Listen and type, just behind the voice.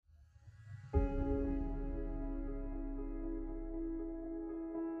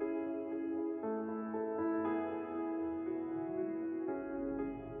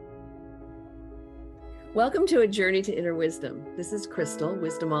Welcome to A Journey to Inner Wisdom. This is Crystal,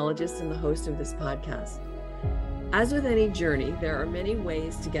 wisdomologist and the host of this podcast. As with any journey, there are many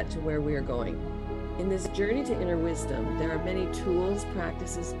ways to get to where we are going. In this journey to inner wisdom, there are many tools,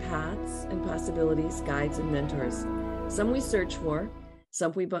 practices, paths, and possibilities, guides, and mentors. Some we search for,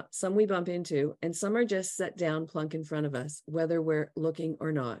 some we bump into, and some are just set down plunk in front of us, whether we're looking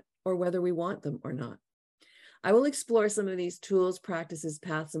or not, or whether we want them or not. I will explore some of these tools, practices,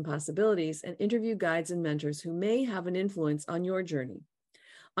 paths, and possibilities, and interview guides and mentors who may have an influence on your journey.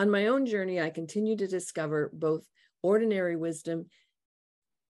 On my own journey, I continue to discover both ordinary wisdom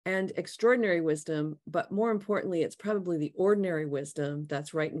and extraordinary wisdom, but more importantly, it's probably the ordinary wisdom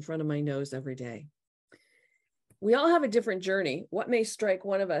that's right in front of my nose every day. We all have a different journey. What may strike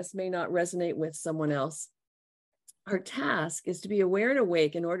one of us may not resonate with someone else. Our task is to be aware and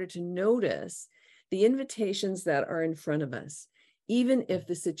awake in order to notice the invitations that are in front of us, even if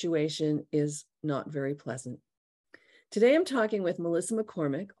the situation is not very pleasant. Today, I'm talking with Melissa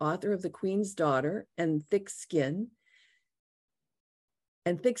McCormick, author of The Queen's Daughter and Thick Skin.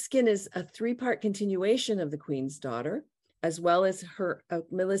 And Thick Skin is a three-part continuation of The Queen's Daughter, as well as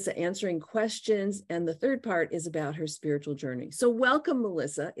Melissa answering questions. And the third part is about her spiritual journey. So welcome,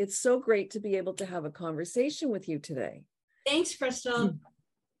 Melissa. It's so great to be able to have a conversation with you today. Thanks, Crystal.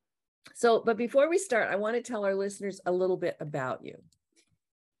 But before we start, I want to tell our listeners a little bit about you.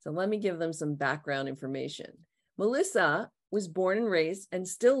 So let me give them some background information. Melissa was born and raised and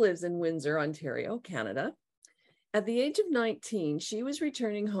still lives in Windsor, Ontario, Canada. At the age of 19, she was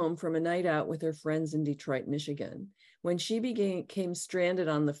returning home from a night out with her friends in Detroit, Michigan, when she became stranded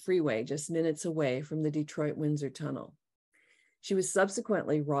on the freeway just minutes away from the Detroit-Windsor Tunnel. She was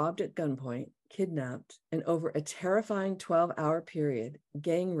subsequently robbed at gunpoint, kidnapped, and over a terrifying 12-hour period,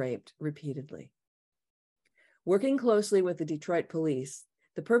 gang raped repeatedly. Working closely with the Detroit police,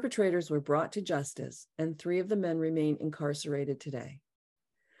 the perpetrators were brought to justice, and 3 of the men remain incarcerated today.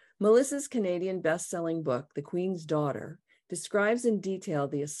 Melissa's Canadian best-selling book, The Queen's Daughter, describes in detail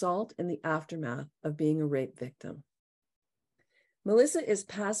the assault and the aftermath of being a rape victim. Melissa is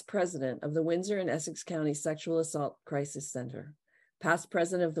past president of the Windsor and Essex County Sexual Assault Crisis Center, past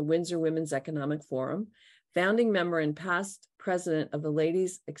president of the Windsor Women's Economic Forum, founding member and past president of the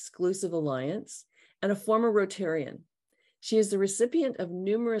Ladies Exclusive Alliance, and a former Rotarian. She is the recipient of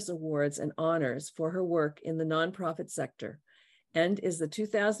numerous awards and honors for her work in the nonprofit sector, and is the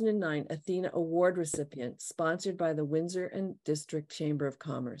 2009 Athena Award recipient, sponsored by the Windsor and District Chamber of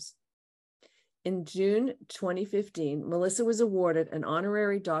Commerce. In June 2015, Melissa was awarded an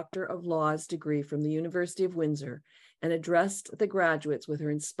honorary Doctor of Laws degree from the University of Windsor and addressed the graduates with her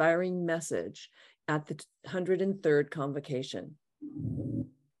inspiring message at the 103rd convocation.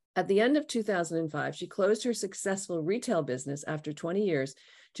 At the end of 2005, she closed her successful retail business after 20 years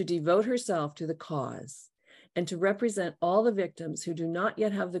to devote herself to the cause and to represent all the victims who do not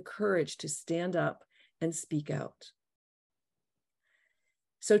yet have the courage to stand up and speak out.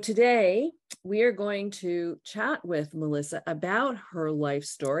 So today we are going to chat with Melissa about her life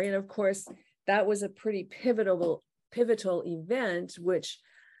story. And of course, that was a pretty pivotal event, which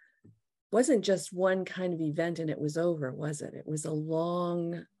wasn't just one kind of event and it was over, was it? It was a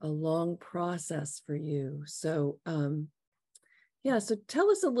long process for you. So so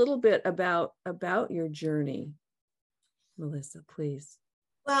tell us a little bit about your journey, Melissa, please.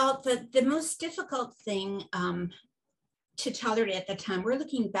 Well, the most difficult thing to tolerate at the time, we're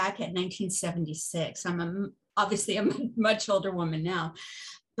looking back at 1976. I'm obviously a much older woman now,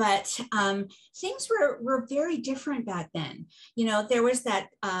 but things were very different back then. You know, there was that,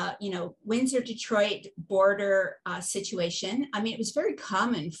 Windsor-Detroit border situation. I mean, it was very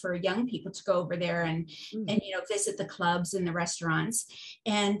common for young people to go over there and visit the clubs and the restaurants.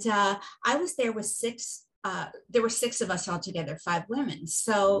 And I was there with 6. There were 6 of us altogether, 5 women.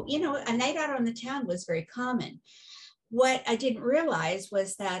 So, a night out on the town was very common. What I didn't realize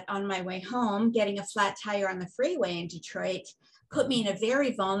was that on my way home, getting a flat tire on the freeway in Detroit put me in a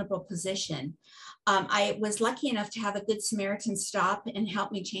very vulnerable position. I was lucky enough to have a good Samaritan stop and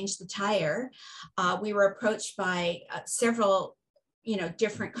help me change the tire. We were approached by several,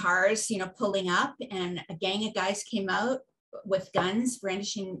 different cars, pulling up, and a gang of guys came out with guns,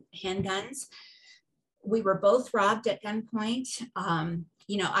 brandishing handguns. We were both robbed at gunpoint.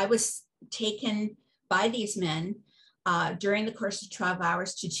 I was taken by these men during the course of 12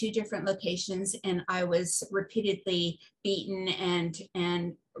 hours to 2 different locations, and I was repeatedly beaten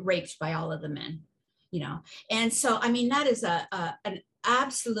and raped by all of the men, And so, I mean, that is an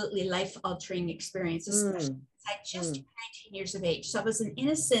absolutely life-altering experience, especially I just turned 19 years of age. So I was an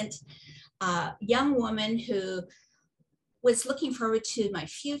innocent young woman who was looking forward to my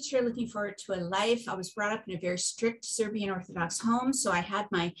future, looking forward to a life. I was brought up in a very strict Serbian Orthodox home. So I had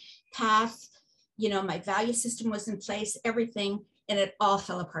my path, my value system was in place, everything, and it all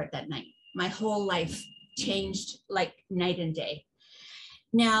fell apart that night. My whole life changed like night and day.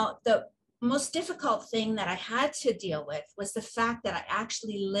 Now, the most difficult thing that I had to deal with was the fact that I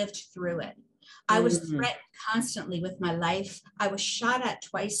actually lived through it. I was threatened constantly with my life. I was shot at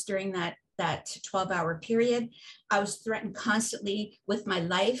twice during that 12-hour period. I was threatened constantly with my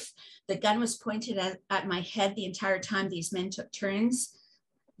life. The gun was pointed at my head the entire time these men took turns,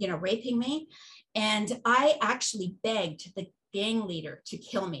 raping me. And I actually begged the gang leader to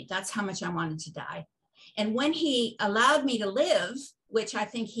kill me. That's how much I wanted to die. And when he allowed me to live, which I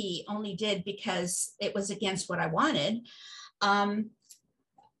think he only did because it was against what I wanted, I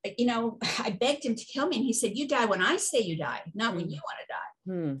begged him to kill me. And he said, you die when I say you die, not when you want to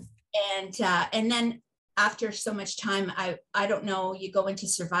die. And then after so much time, I don't know, you go into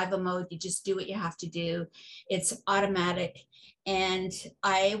survival mode, you just do what you have to do. It's automatic. And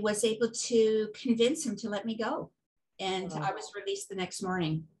I was able to convince him to let me go. And I was released the next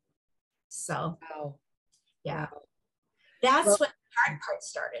morning. So, yeah, that's when the hard part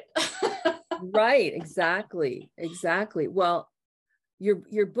started. Right. Exactly. Well,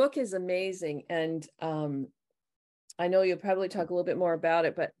 your book is amazing. And, I know you'll probably talk a little bit more about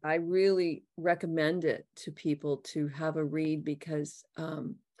it, but I really recommend it to people to have a read because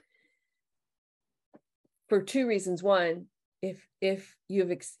for two reasons. One, if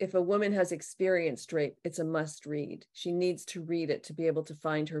a woman has experienced rape, it's a must read. She needs to read it to be able to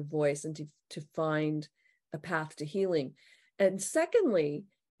find her voice and to find a path to healing. And secondly,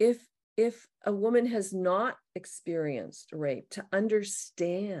 if a woman has not experienced rape, to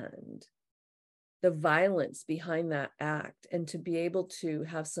understand the violence behind that act and to be able to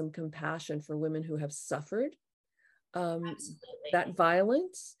have some compassion for women who have suffered that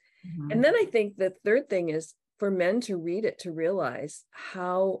violence. And then I think the third thing is for men to read it, to realize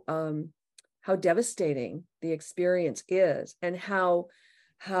how devastating the experience is and how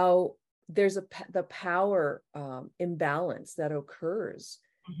there's the power imbalance that occurs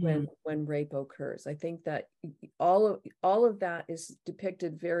when rape occurs. I think that all of that is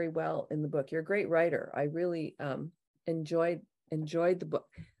depicted very well in the book. You're a great writer. I really enjoyed the book.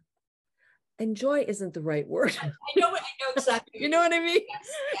 Enjoy isn't the right word. I know exactly. You know what I mean?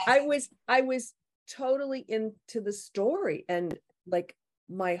 Yes. I was totally into the story, and like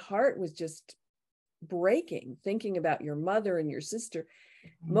my heart was just breaking thinking about your mother and your sister.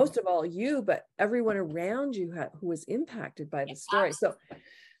 Most of all you, but everyone around you who was impacted by the story.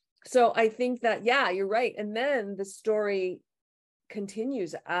 So I think that, yeah, you're right. And then the story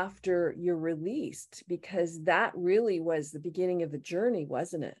continues after you're released, because that really was the beginning of the journey,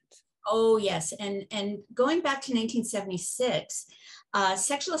 wasn't it? Oh, yes. And going back to 1976,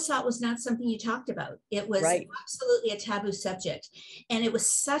 sexual assault was not something you talked about. It was absolutely a taboo subject. And it was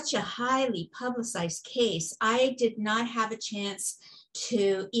such a highly publicized case. I did not have a chance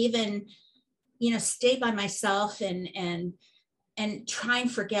to even, stay by myself and try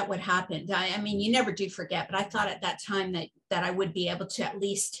and forget what happened. I mean, you never do forget, but I thought at that time that I would be able to at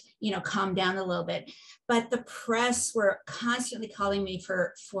least, calm down a little bit. But the press were constantly calling me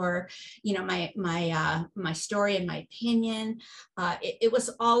for my story and my opinion. It was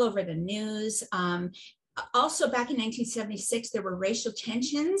all over the news. Also, back in 1976, there were racial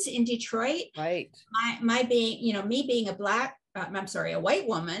tensions in Detroit. Right. My being, me being a white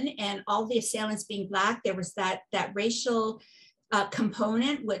woman, and all the assailants being Black, there was that racial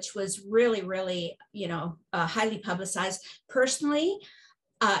component, which was really, really, highly publicized. Personally,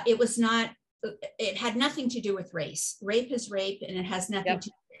 it had nothing to do with race. Rape is rape, and it has nothing to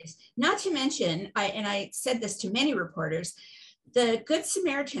do with race. Not to mention, I said this to many reporters, the Good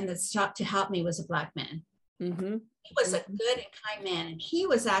Samaritan that stopped to help me was a Black man. He was a good and kind man, and he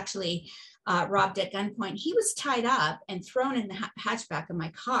was actually robbed at gunpoint. He was tied up and thrown in the hatchback of my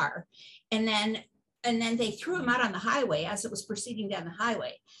car, and then they threw him out on the highway as it was proceeding down the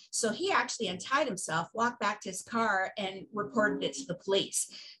highway. So he actually untied himself, walked back to his car, and reported it to the police.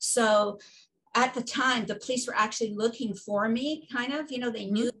 So at the time, the police were actually looking for me, kind of, they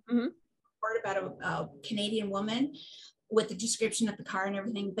knew about a Canadian woman with the description of the car and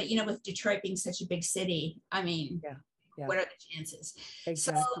everything. But, with Detroit being such a big city, I mean, what are the chances?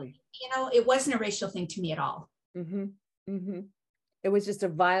 Exactly. So, it wasn't a racial thing to me at all. It was just a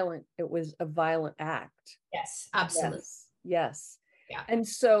violent act. Yes, absolutely. Yes. Yeah. And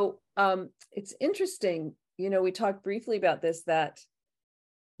so it's interesting, we talked briefly about this, that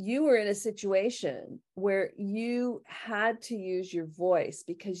you were in a situation where you had to use your voice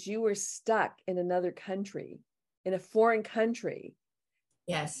because you were stuck in another country in a foreign country.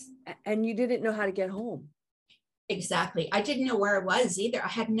 Yes. And you didn't know how to get home. Exactly. I didn't know where I was either. I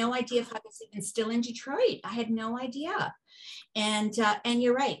had no idea if I was even still in Detroit. I had no idea. And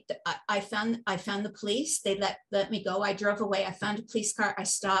you're right. I found the police. They let me go. I drove away. I found a police car. I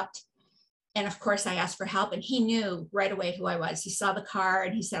stopped. And of course I asked for help, and he knew right away who I was. He saw the car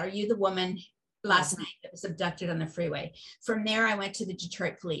and he said, "Are you the woman last night that was abducted on the freeway?" From there, I went to the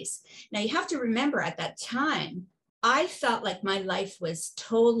Detroit police. Now you have to remember, at that time, I felt like my life was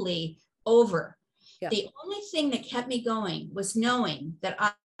totally over. Yeah. The only thing that kept me going was knowing that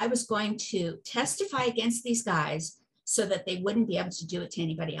I was going to testify against these guys so that they wouldn't be able to do it to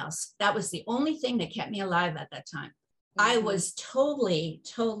anybody else. That was the only thing that kept me alive at that time. I was totally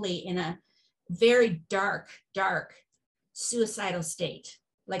in a very dark suicidal state.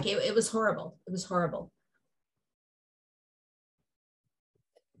 Like it was horrible. It was horrible.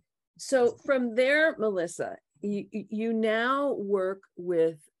 So from there, Melissa, you now work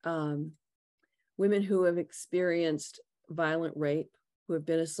with women who have experienced violent rape, who have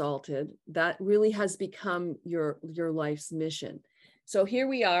been assaulted. That really has become your life's mission. So here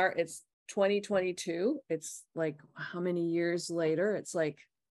we are, it's 2022. It's like, how many years later? It's like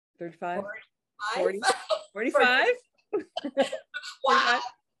 35, 40, 45. Wow.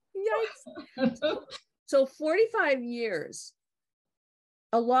 Yikes. So 45 years.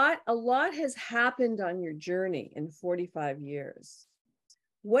 A lot has happened on your journey in 45 years.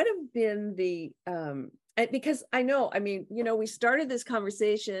 What have been the, because I know, I mean, you know, we started this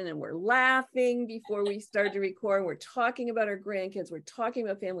conversation and we're laughing before we started to record. We're talking about our grandkids. We're talking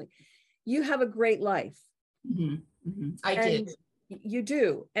about family. You have a great life. Mm-hmm. Mm-hmm. I do. You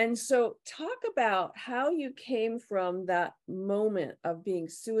do. And so talk about how you came from that moment of being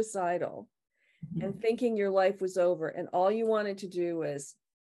suicidal and thinking your life was over and all you wanted to do was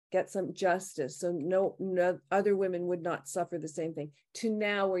get some justice so no other women would not suffer the same thing, to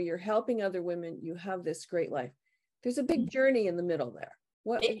now where you're helping other women. You have this great life. There's a big journey in the middle there.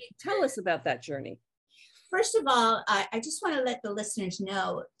 Tell us about that journey. First of all, I just want to let the listeners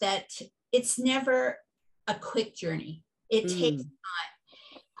know that it's never a quick journey. It takes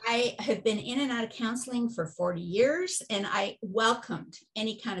time. I have been in and out of counseling for 40 years, and I welcomed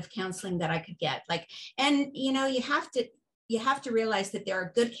any kind of counseling that I could get. And you know, you have to realize that there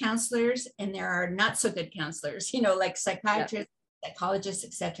are good counselors and there are not so good counselors, you know, like psychiatrists, psychologists,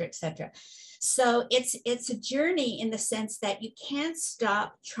 et cetera, et cetera. So it's a journey in the sense that you can't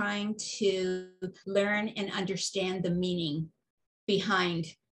stop trying to learn and understand the meaning behind,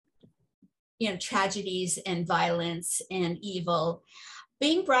 you know, tragedies and violence and evil.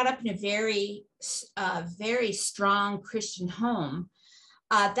 Being brought up in a very, very strong Christian home,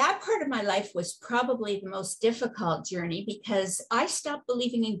 that part of my life was probably the most difficult journey because I stopped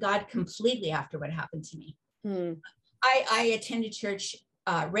believing in God completely after what happened to me. I attended church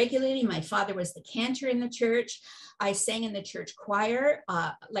regularly. My father was the cantor in the church. I sang in the church choir.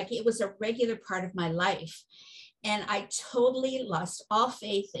 Like it was a regular part of my life. And I totally lost all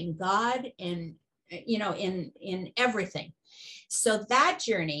faith in God and, you know, in everything. So that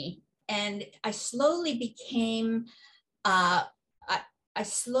journey, and I slowly became, how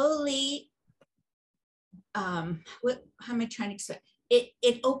am I trying to explain?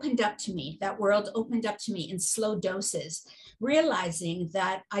 It opened up to me, that world opened up to me in slow doses, realizing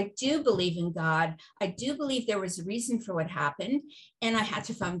that I do believe in God. I do believe there was a reason for what happened, and I had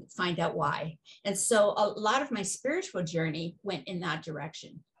to find out why. And so a lot of my spiritual journey went in that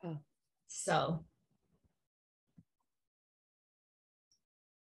direction. So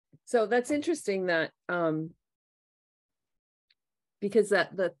that's interesting that, because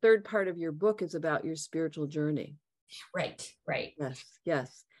the third part of your book is about your spiritual journey. Right.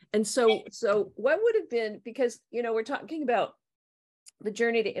 Yes. And so what would have been, because, you know, we're talking about the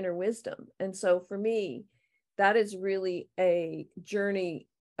journey to inner wisdom. And so for me, that is really a journey,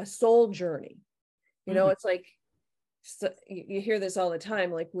 a soul journey. You know, it's like, so you hear this all the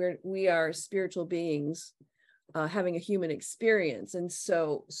time, like we are spiritual beings having a human experience. And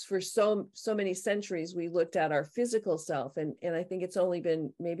so for so many centuries, we looked at our physical self. And I think it's only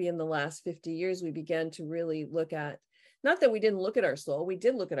been maybe in the last 50 years, we began to really look at, not that we didn't look at our soul, we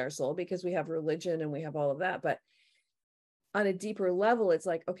did look at our soul because we have religion and we have all of that. But on a deeper level, it's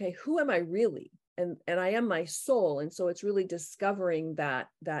like, okay, who am I really? And I am my soul. And so it's really discovering that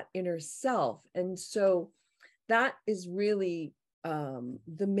inner self. And so that is really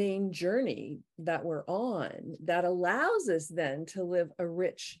the main journey that we're on, that allows us then to live a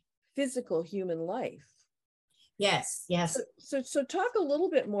rich physical human life. Yes. So talk a little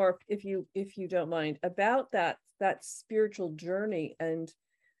bit more, if you don't mind, about that spiritual journey and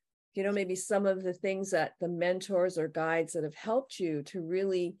you know, maybe some of the things that the mentors or guides that have helped you to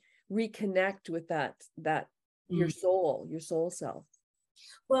really reconnect with that your soul self?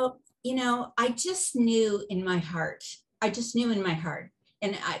 Well, you know, I just knew in my heart. I just knew in my heart.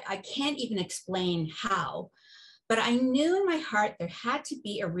 And I can't even explain how, but I knew in my heart there had to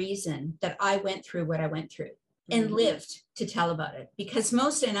be a reason that I went through what I went through and lived to tell about it. Because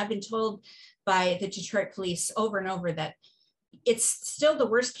and I've been told by the Detroit police over and over that it's still the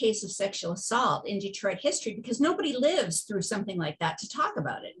worst case of sexual assault in Detroit history because nobody lives through something like that to talk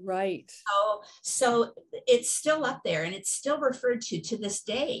about it. Right. So it's still up there and it's still referred to this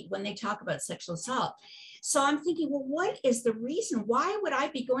day when they talk about sexual assault. So I'm thinking, well, what is the reason? Why would I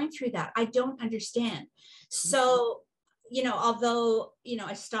be going through that? I don't understand. So, you know, although, you know,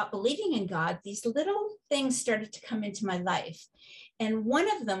 I stopped believing in God, these little things started to come into my life. And one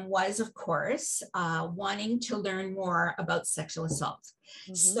of them was, of course, wanting to learn more about sexual assault.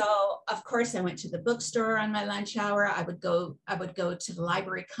 So, of course, I went to the bookstore on my lunch hour. I would go to the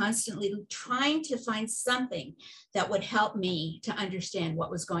library constantly trying to find something that would help me to understand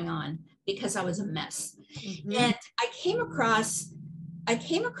what was going on because I was a mess. And I came across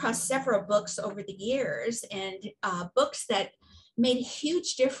several books over the years and books that made a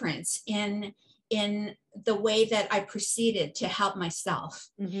huge difference in the way that I proceeded to help myself.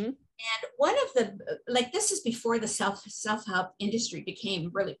 And one of the, like, this is before the self-help industry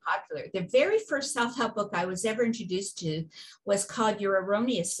became really popular. The very first self-help book I was ever introduced to was called Your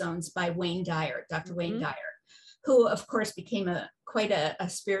Erroneous Zones by Wayne Dyer, Dr. Wayne Dyer, who of course became quite a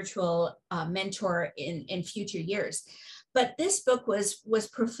spiritual mentor in future years. But this book was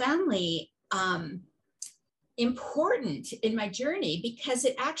profoundly important in my journey because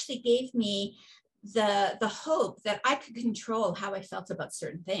it actually gave me the hope that I could control how I felt about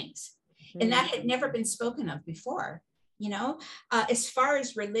certain things. And that had never been spoken of before. You know, as far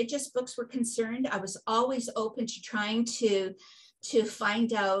as religious books were concerned, I was always open to trying to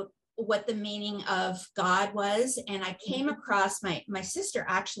find out what the meaning of God was. And I came across my sister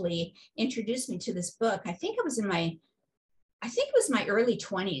actually introduced me to this book. I think it was my early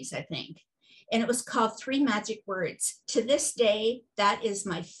 20s, I think. And it was called Three Magic Words. To this day, that is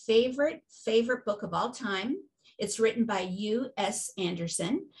my favorite book of all time. It's written by U.S.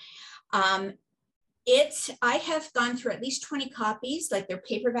 Anderson. I have gone through at least 20 copies, like they're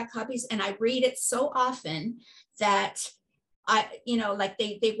paperback copies, and I read it so often that like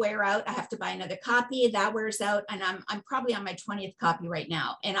they wear out. I have to buy another copy. That wears out, and I'm probably on my 20th copy right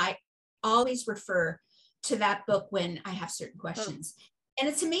now. And I always refer to that book when I have certain questions. And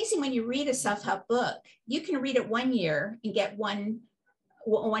it's amazing when you read a self-help book, you can read it 1 year and get one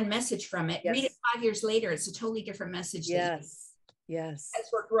message from it. Read it 5 years later, it's a totally different message. Yes. As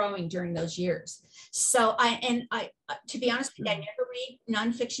we're growing during those years. So I to be honest with you, I never read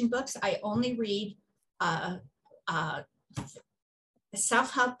nonfiction books. I only read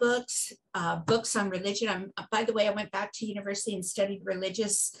self-help books, books on religion. By the way, I went back to university and studied I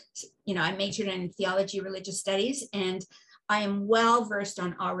majored in theology, religious studies, and I am well versed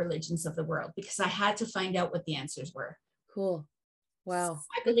on all religions of the world because I had to find out what the answers were. Cool. Wow.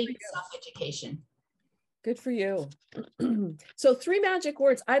 I believe in self-education. Good for you. So Three Magic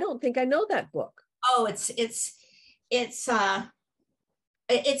Words. I don't think I know that book. Oh, it's to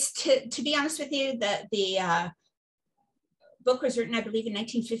be honest with you, the book was written, I believe, in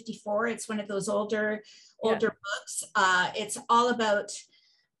 1954. It's one of those older books. It's all about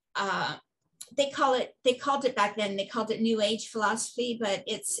they called it back then, they called it New Age philosophy, but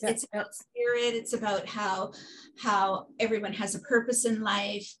it's about spirit. It's about how everyone has a purpose in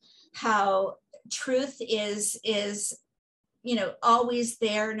life, how truth is always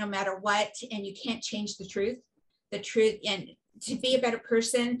there no matter what, and you can't change the truth. And to be a better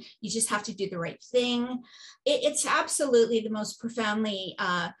person, you just have to do the right thing. It's absolutely the most profoundly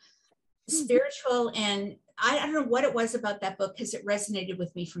spiritual, and I don't know what it was about that book because it resonated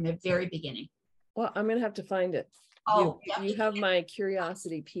with me from the very beginning. Well, I'm going to have to find it. You have my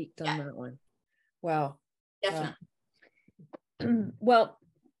curiosity piqued on that one. Wow. Definitely. Wow. Well,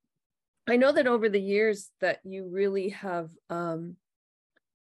 I know that over the years that you really have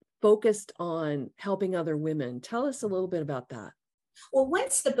focused on helping other women. Tell us a little bit about that. Well,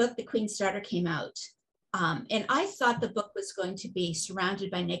 once the book, The Queen's Daughter, came out, and I thought the book was going to be surrounded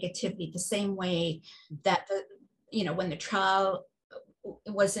by negativity the same way that when the trial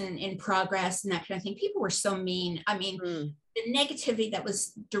wasn't in progress and that kind of thing, people were so mean. I mean, the negativity that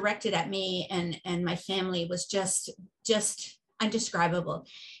was directed at me and my family was just indescribable.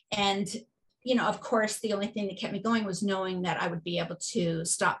 And of course, the only thing that kept me going was knowing that I would be able to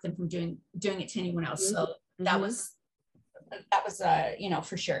stop them from doing it to anyone else. So that was that was,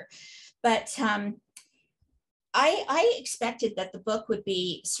 for sure. But I expected that the book would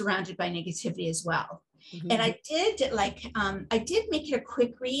be surrounded by negativity as well. Mm-hmm. And I did make it a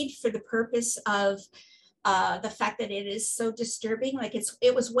quick read for the purpose of the fact that it is so disturbing. Like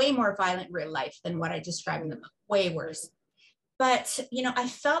it was way more violent in real life than what I described in the book, way worse. But, I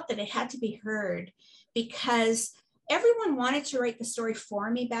felt that it had to be heard because everyone wanted to write the story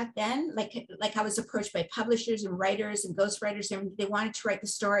for me back then. Like I was approached by publishers and writers and ghostwriters, and they wanted to write the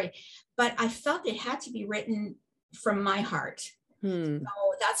story, but I felt it had to be written from my heart. So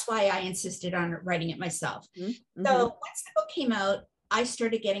that's why I insisted on writing it myself. Mm-hmm. So once the book came out, I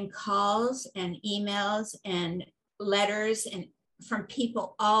started getting calls and emails and letters and from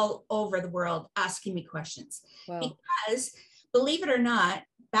people all over the world asking me questions. Wow. Because believe it or not,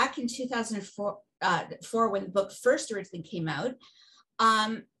 back in 2004, when the book first originally came out,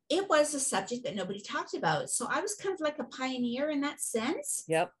 it was a subject that nobody talked about. So I was kind of like a pioneer in that sense.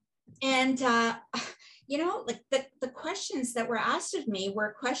 Yep. And, like the questions that were asked of me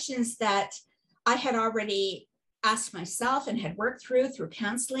were questions that I had already asked myself and had worked through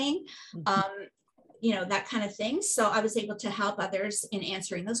counseling, that kind of thing. So I was able to help others in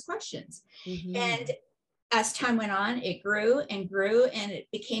answering those questions. Mm-hmm. And as time went on, it grew and grew, and it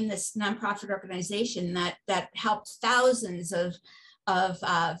became this nonprofit organization that helped thousands of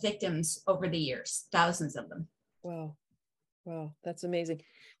victims over the years, thousands of them. Wow, that's amazing.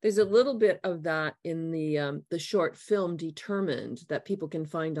 There's a little bit of that in the short film Determined that people can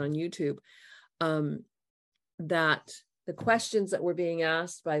find on YouTube. That the questions that were being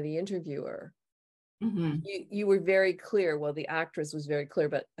asked by the interviewer, mm-hmm. you were very clear. Well, the actress was very clear,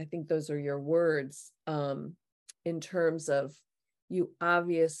 but I think those are your words in terms of you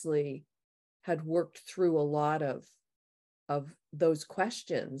obviously had worked through a lot of those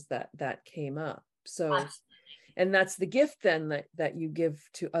questions that came up. So, and that's the gift then that you give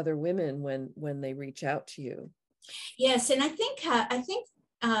to other women when they reach out to you. Yes, and I think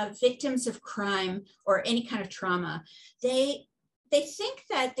victims of crime or any kind of trauma, they think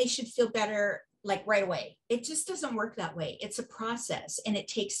that they should feel better like right away. It just doesn't work that way. It's a process and it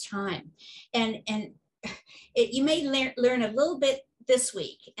takes time. And you may learn a little bit this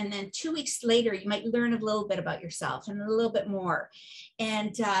week, and then 2 weeks later, you might learn a little bit about yourself and a little bit more.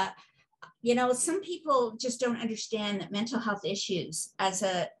 And, some people just don't understand that mental health issues as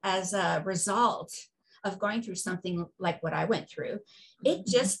a result of going through something like what I went through, it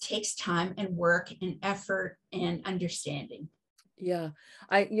just takes time and work and effort and understanding. Yeah.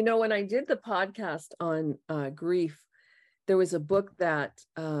 When I did the podcast on grief, there was a book that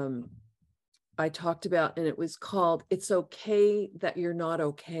I talked about, and it was called It's Okay That You're Not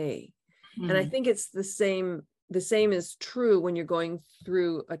Okay. And I think it's the same is true when you're going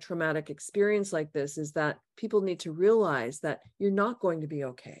through a traumatic experience like this, is that people need to realize that you're not going to be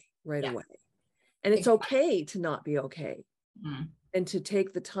okay right away. And it's okay to not be okay, and to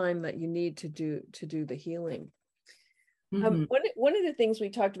take the time that you need to do the healing. Mm-hmm. One of the things we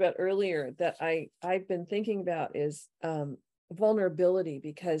talked about earlier that I've been thinking about is vulnerability,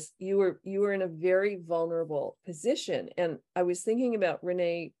 because you were in a very vulnerable position. And I was thinking about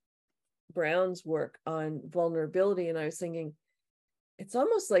Brene Brown's work on vulnerability, and I was thinking it's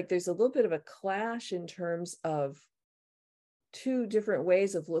almost like there's a little bit of a clash in terms of two different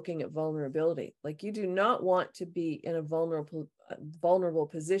ways of looking at vulnerability. Like, you do not want to be in a vulnerable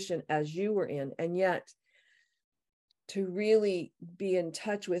position as you were in, and yet to really be in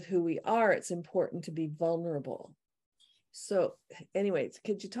touch with who we are, it's important to be vulnerable. So anyways,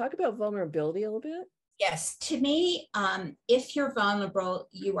 could you talk about vulnerability a little bit? Yes, to me, if you're vulnerable,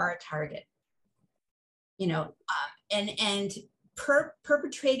 you are a target. And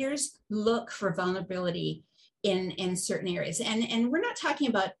perpetrators look for vulnerability in certain areas. And we're not talking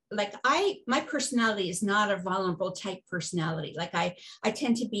about, like, my personality is not a vulnerable type personality. Like I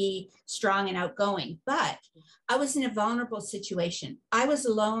tend to be strong and outgoing, but I was in a vulnerable situation. I was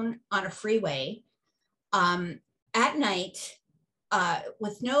alone on a freeway at night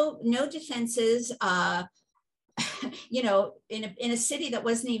with no defenses, in a city that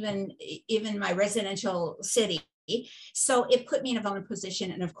wasn't even my residential city. So it put me in a vulnerable position.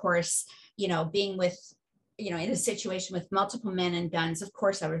 And of course, being with, in a situation with multiple men and guns, of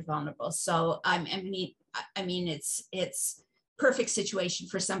course I was vulnerable. So I mean, it's perfect situation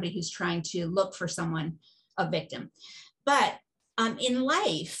for somebody who's trying to look for someone, a victim. But in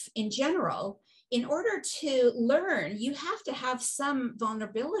life, in general, in order to learn, you have to have some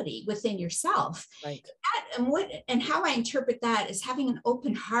vulnerability within yourself. Right. And how I interpret that is having an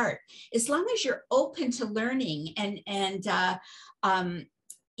open heart. As long as you're open to learning and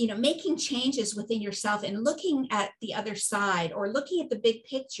making changes within yourself and looking at the other side or looking at the big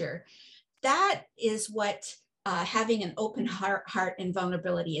picture, that is what having an open heart and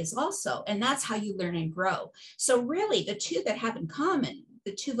vulnerability is also. And that's how you learn and grow. So really the two that have in common,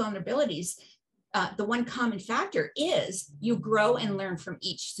 the two vulnerabilities, the one common factor is you grow and learn from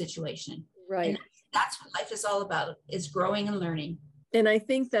each situation. Right. And that's what life is all about, is growing and learning. And I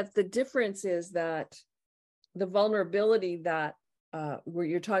think that the difference is that the vulnerability that where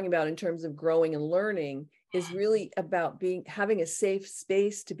you're talking about in terms of growing and learning is really about having a safe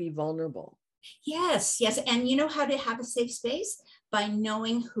space to be vulnerable. Yes, yes. And you know how to have a safe space? By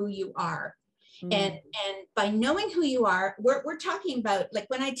knowing who you are. And by knowing who you are, we're talking about, like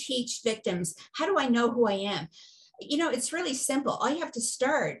when I teach victims, how do I know who I am? It's really simple. All you have to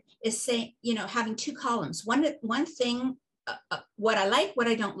start is saying, having two columns, one thing, what I like, what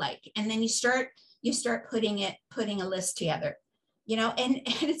I don't like. And then you start putting a list together, and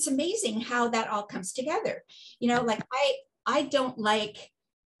it's amazing how that all comes together. Like I don't like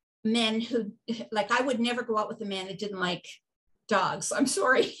men who, like, I would never go out with a man that didn't like dogs. I'm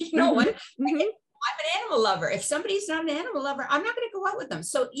sorry. What? I'm an animal lover. If somebody's not an animal lover, I'm not going to go out with them.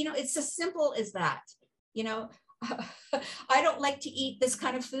 So, it's as simple as that. I don't like to eat this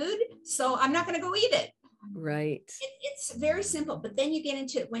kind of food, so I'm not going to go eat it. Right. It's very simple. But then you get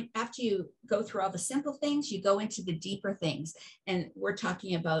into it after you go through all the simple things, you go into the deeper things. And we're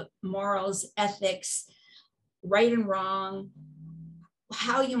talking about morals, ethics, right and wrong,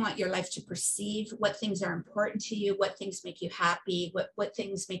 how you want your life to perceive, what things are important to you, what things make you happy, what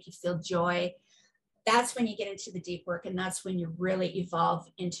things make you feel joy. That's when you get into the deep work, and that's when you really evolve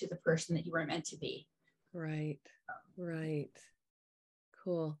into the person that you were meant to be. Right.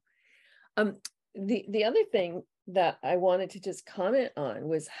 Cool. The other thing that I wanted to just comment on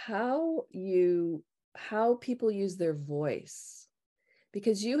was how people use their voice,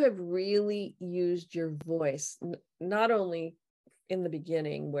 because you have really used your voice, not only in the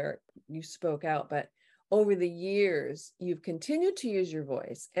beginning where you spoke out, but over the years, you've continued to use your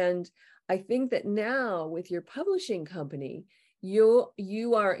voice. And I think that now with your publishing company,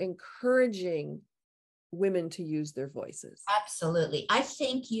 you are encouraging women to use their voices. Absolutely. I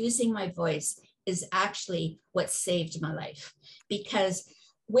think using my voice is actually what saved my life, because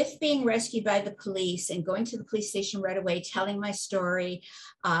with being rescued by the police and going to the police station right away, telling my story,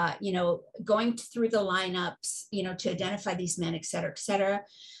 going through the lineups, to identify these men, et cetera,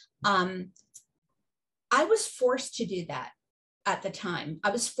 I was forced to do that at the time. I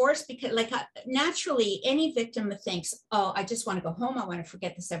was forced because, naturally, any victim thinks, oh, I just want to go home. I want to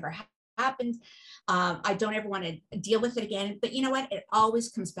forget this ever happened. I don't ever want to deal with it again. But you know what? It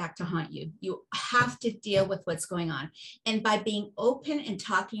always comes back to haunt you. You have to deal with what's going on. And by being open and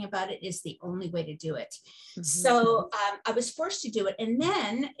talking about it is the only way to do it. Mm-hmm. So I was forced to do it. And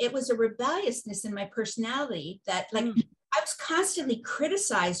then it was a rebelliousness in my personality that, I was constantly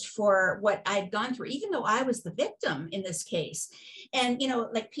criticized for what I'd gone through, even though I was the victim in this case. And,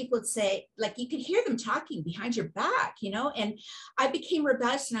 people would say, you could hear them talking behind your back, and I became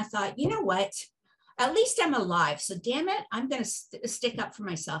rebellious, and I thought, you know what, at least I'm alive. So damn it, I'm going to stick up for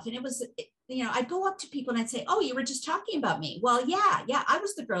myself. And it was, I'd go up to people and I'd say, oh, you were just talking about me. Well, yeah, I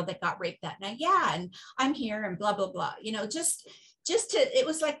was the girl that got raped that night. Yeah. And I'm here and blah, blah, blah, just it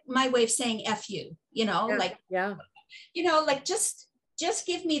was like my way of saying F you, just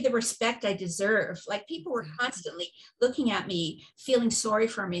give me the respect I deserve. People were constantly looking at me, feeling sorry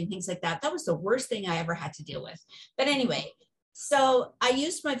for me and things like that. That was the worst thing I ever had to deal with. But anyway, so I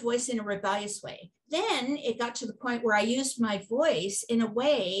used my voice in a rebellious way. Then it got to the point where I used my voice in a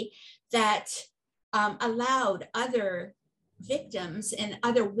way that allowed other victims and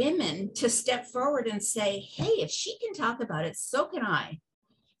other women to step forward and say, hey, if she can talk about it, so can I.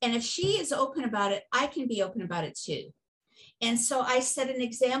 And if she is open about it, I can be open about it too. And so I set an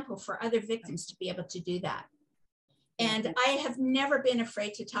example for other victims to be able to do that. And I have never been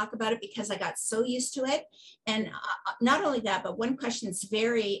afraid to talk about it because I got so used to it. And not only that, but one question that's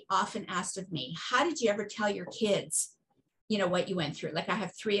very often asked of me, how did you ever tell your kids, what you went through? I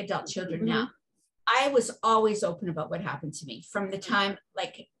have 3 adult children now. I was always open about what happened to me from the time,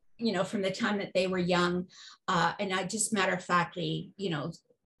 from the time that they were young. And I just matter of factly,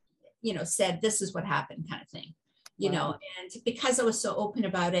 said, this is what happened kind of thing, and because I was so open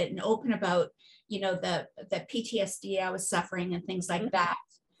about it and open about, the PTSD I was suffering and things like that,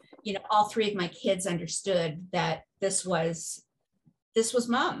 all 3 of my kids understood that this was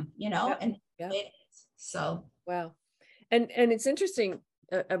mom, and so. Wow. And it's interesting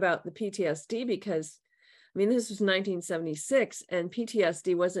about the PTSD because, this was 1976 and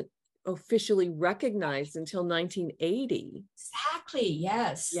PTSD wasn't officially recognized until 1980. Exactly.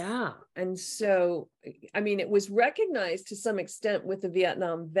 Yes. Yeah. And so, I mean, it was recognized to some extent with the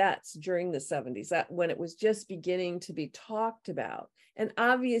Vietnam vets during the 70s, that when it was just beginning to be talked about. And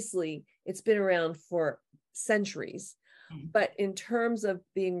obviously, it's been around for centuries. But in terms of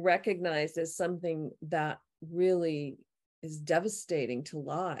being recognized as something that really is devastating to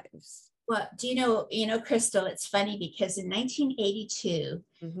lives. Well, do you know, Crystal, it's funny because in 1982,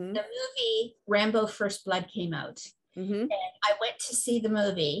 the movie Rambo First Blood came out. And I went to see the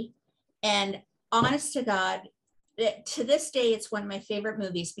movie, and honest to God, to this day, it's one of my favorite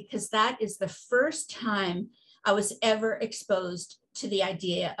movies because that is the first time I was ever exposed to the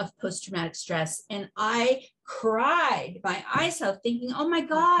idea of post-traumatic stress. And I cried my eyes out thinking, oh my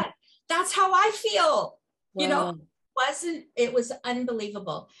God, that's how I feel. Wow. You know, it was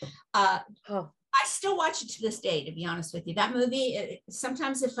unbelievable. I still watch it to this day, to be honest with you. That movie,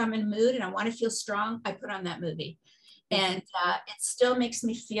 sometimes if I'm in a mood and I want to feel strong, I put on that movie. And it still makes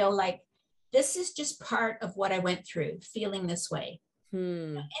me feel like this is just part of what I went through, feeling this way.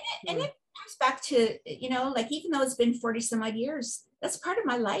 And it comes back to, you know, like, even though it's been 40 some odd years, that's part of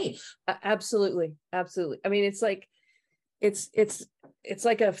my life. Absolutely. Absolutely. I mean, it's like, it's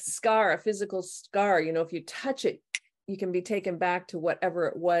like a scar, a physical scar. You know, if you touch it, you can be taken back to whatever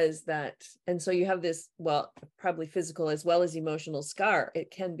it was that, and so you have this, well, probably physical as well as emotional scar. It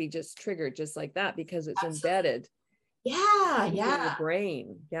can be just triggered just like that because it's embedded. Yeah. In your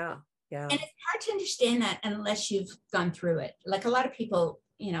brain. Yeah. And it's hard to understand that unless you've gone through it. Like, a lot of people,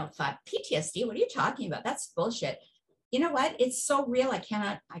 you know, thought PTSD, what are you talking about? That's bullshit. You know what? It's so real. I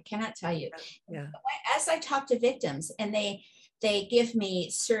cannot tell you. Yeah. As I talk to victims and they give me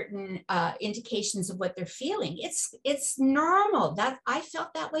certain indications of what they're feeling, it's normal. That I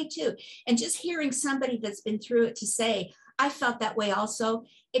felt that way too. And just hearing somebody that's been through it to say, I felt that way also,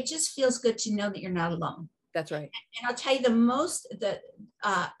 it just feels good to know that you're not alone. That's right. And I'll tell you,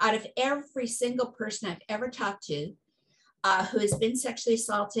 out of every single person I've ever talked to who has been sexually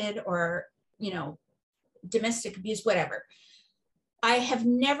assaulted or, you know, domestic abuse, whatever, I have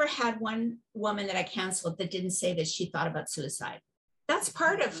never had one woman that I counseled that didn't say that she thought about suicide. That's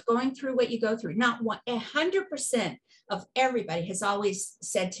part of going through what you go through. Not 100% of everybody has always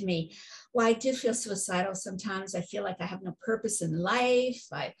said to me, well, I do feel suicidal sometimes. I feel like I have no purpose in life.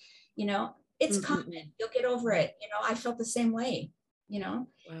 You know, it's common. You'll get over it. You know, I felt the same way, you know,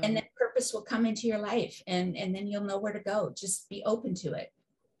 and then purpose will come into your life and then you'll know where to go. Just be open to it.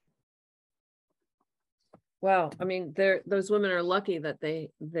 Wow. I mean, those women are lucky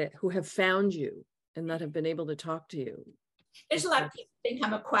that who have found you and that have been able to talk to you. There's a lot of people think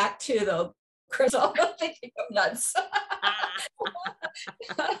I'm a quack too, though, Crystal. They think I'm nuts.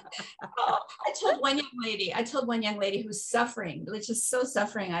 I told one young lady who's suffering, which is so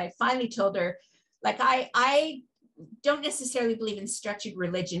suffering. I finally told her, like, I don't necessarily believe in structured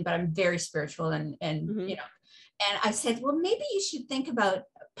religion, but I'm very spiritual and you know, and I said, well, maybe you should think about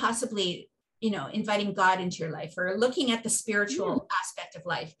possibly, you know, inviting God into your life or looking at the spiritual aspect of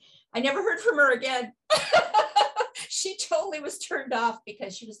life. I never heard from her again. She totally was turned off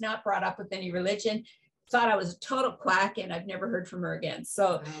because she was not brought up with any religion, thought I was a total quack, and I've never heard from her again.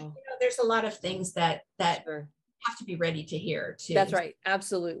 So, you know, there's a lot of things that have to be ready to hear too. That's right.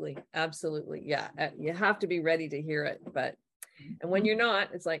 Absolutely. Absolutely. Yeah. You have to be ready to hear it. But, and when you're not,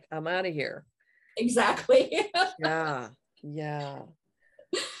 it's like, I'm out of here. Exactly. Yeah.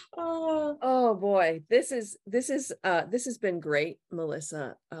 Oh boy, this has been great,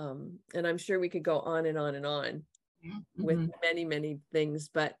 Melissa. And I'm sure we could go on and on and on with many things,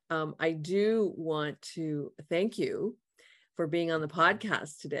 but I do want to thank you for being on the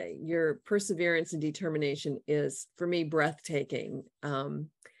podcast today. Your perseverance and determination is, for me, breathtaking,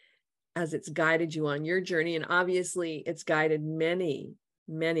 as it's guided you on your journey, and obviously it's guided many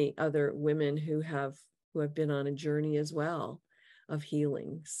other women who have been on a journey as well of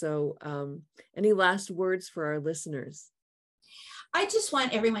healing. So any last words for our listeners? I just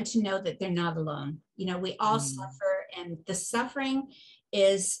want everyone to know that they're not alone. You know, we all suffer, and the suffering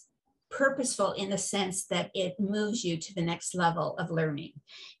is purposeful in the sense that it moves you to the next level of learning,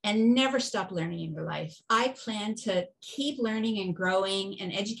 and never stop learning in your life. I plan to keep learning and growing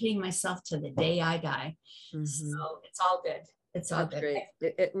and educating myself to the day I die. So it's all good. It's all good. Great.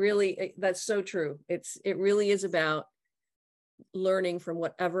 It really, that's so true. It really is about learning from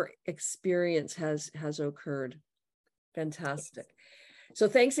whatever experience has occurred. Fantastic. So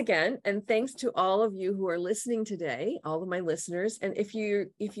thanks again. And thanks to all of you who are listening today, all of my listeners. And if you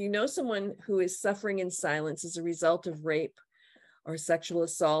know someone who is suffering in silence as a result of rape or sexual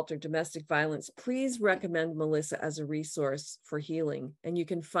assault or domestic violence, please recommend Melissa as a resource for healing. And you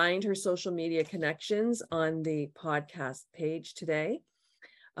can find her social media connections on the podcast page today.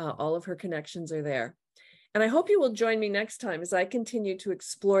 All of her connections are there. And I hope you will join me next time as I continue to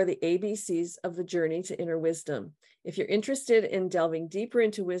explore the ABCs of the journey to inner wisdom. If you're interested in delving deeper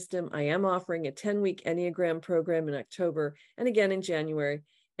into wisdom, I am offering a 10-week Enneagram program in October and again in January.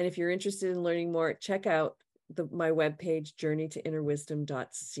 And if you're interested in learning more, check out my webpage,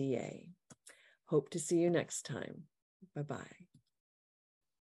 journeytoinnerwisdom.ca. Hope to see you next time. Bye-bye.